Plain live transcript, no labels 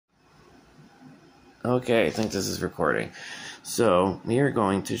Okay, I think this is recording. So, we are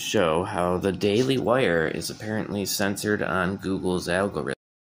going to show how the Daily Wire is apparently censored on Google's algorithm.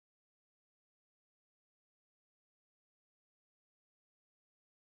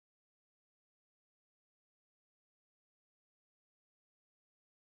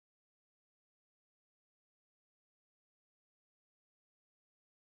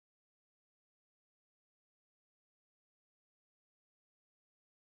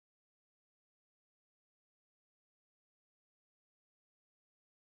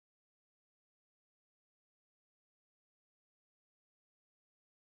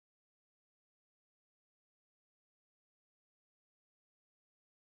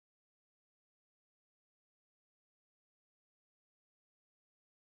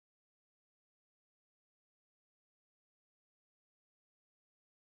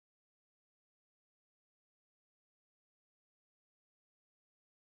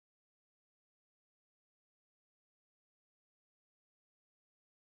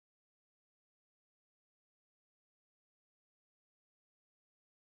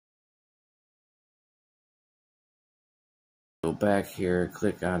 Go back here,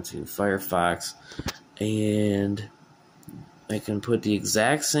 click onto Firefox, and I can put the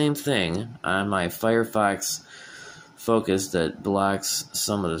exact same thing on my Firefox focus that blocks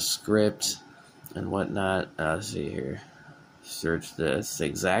some of the script and whatnot. Let's see here. Search this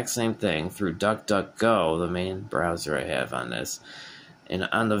exact same thing through DuckDuckGo, the main browser I have on this. And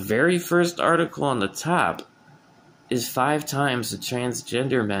on the very first article on the top is 5 times the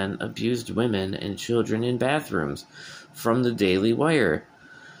transgender men abused women and children in bathrooms from the Daily Wire.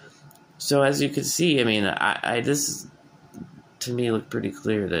 So as you can see, I mean, this to me looked pretty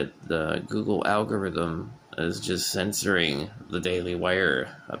clear that the Google algorithm is just censoring the Daily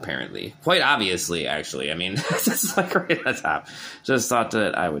Wire, apparently. Quite obviously, actually. I mean, it's like right at the top. Just thought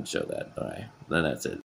that I would show that. All right, then that's it.